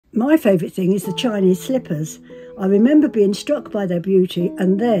My favourite thing is the Chinese slippers. I remember being struck by their beauty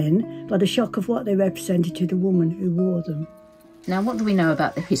and then by the shock of what they represented to the woman who wore them. Now, what do we know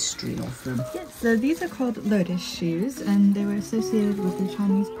about the history of them? Yes, so these are called lotus shoes, and they were associated with the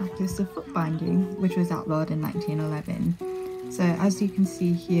Chinese practice of foot binding, which was outlawed in 1911. So as you can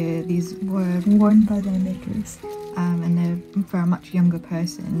see here, these were worn by their makers, and they're for a much younger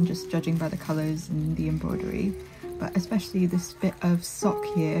person, just judging by the colours and the embroidery. But especially this bit of sock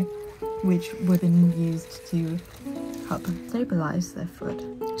here, which would have been used to help stabilise their foot.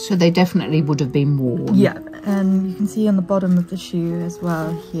 So they definitely would have been worn. Yeah, and you can see on the bottom of the shoe as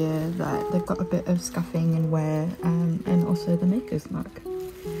well here that they've got a bit of scuffing and wear, and also the maker's mark.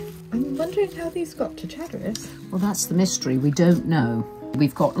 I'm wondering how these got to Chatteris. Well, that's the mystery. We don't know.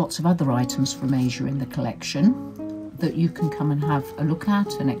 We've got lots of other items from Asia in the collection that you can come and have a look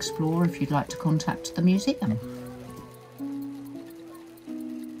at and explore if you'd like to contact the museum.